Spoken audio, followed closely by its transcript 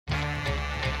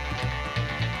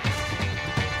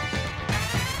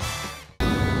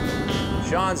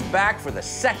Sean's back for the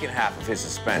second half of his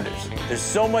suspenders. There's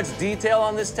so much detail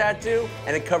on this tattoo,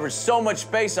 and it covers so much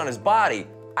space on his body,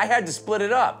 I had to split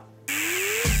it up.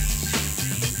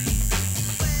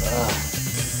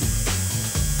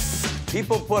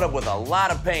 People put up with a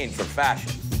lot of pain for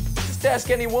fashion. Just ask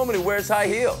any woman who wears high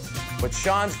heels. But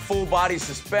Sean's full-body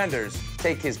suspenders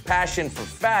take his passion for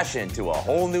fashion to a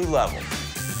whole new level.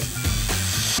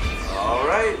 All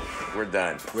right, we're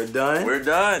done. We're done? We're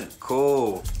done.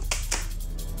 Cool.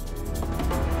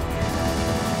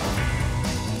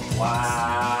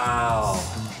 Wow.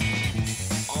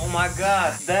 Oh my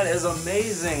God, that is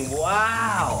amazing.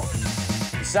 Wow.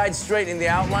 Besides straightening the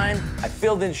outline, I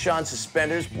filled in Sean's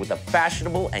suspenders with a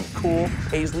fashionable and cool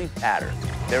paisley pattern.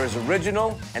 They're as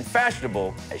original and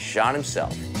fashionable as Sean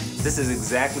himself. This is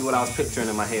exactly what I was picturing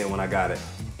in my head when I got it.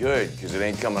 Good, because it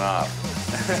ain't coming off.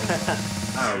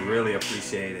 I really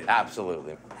appreciate it.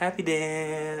 Absolutely. Happy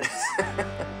dance.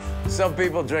 Some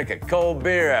people drink a cold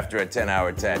beer after a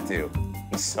 10-hour tattoo.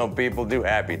 Some people do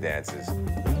happy dances.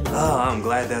 Oh, I'm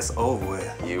glad that's over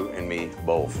with. You and me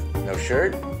both. No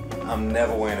shirt? I'm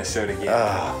never wearing a shirt again.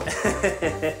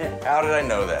 How did I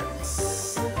know that?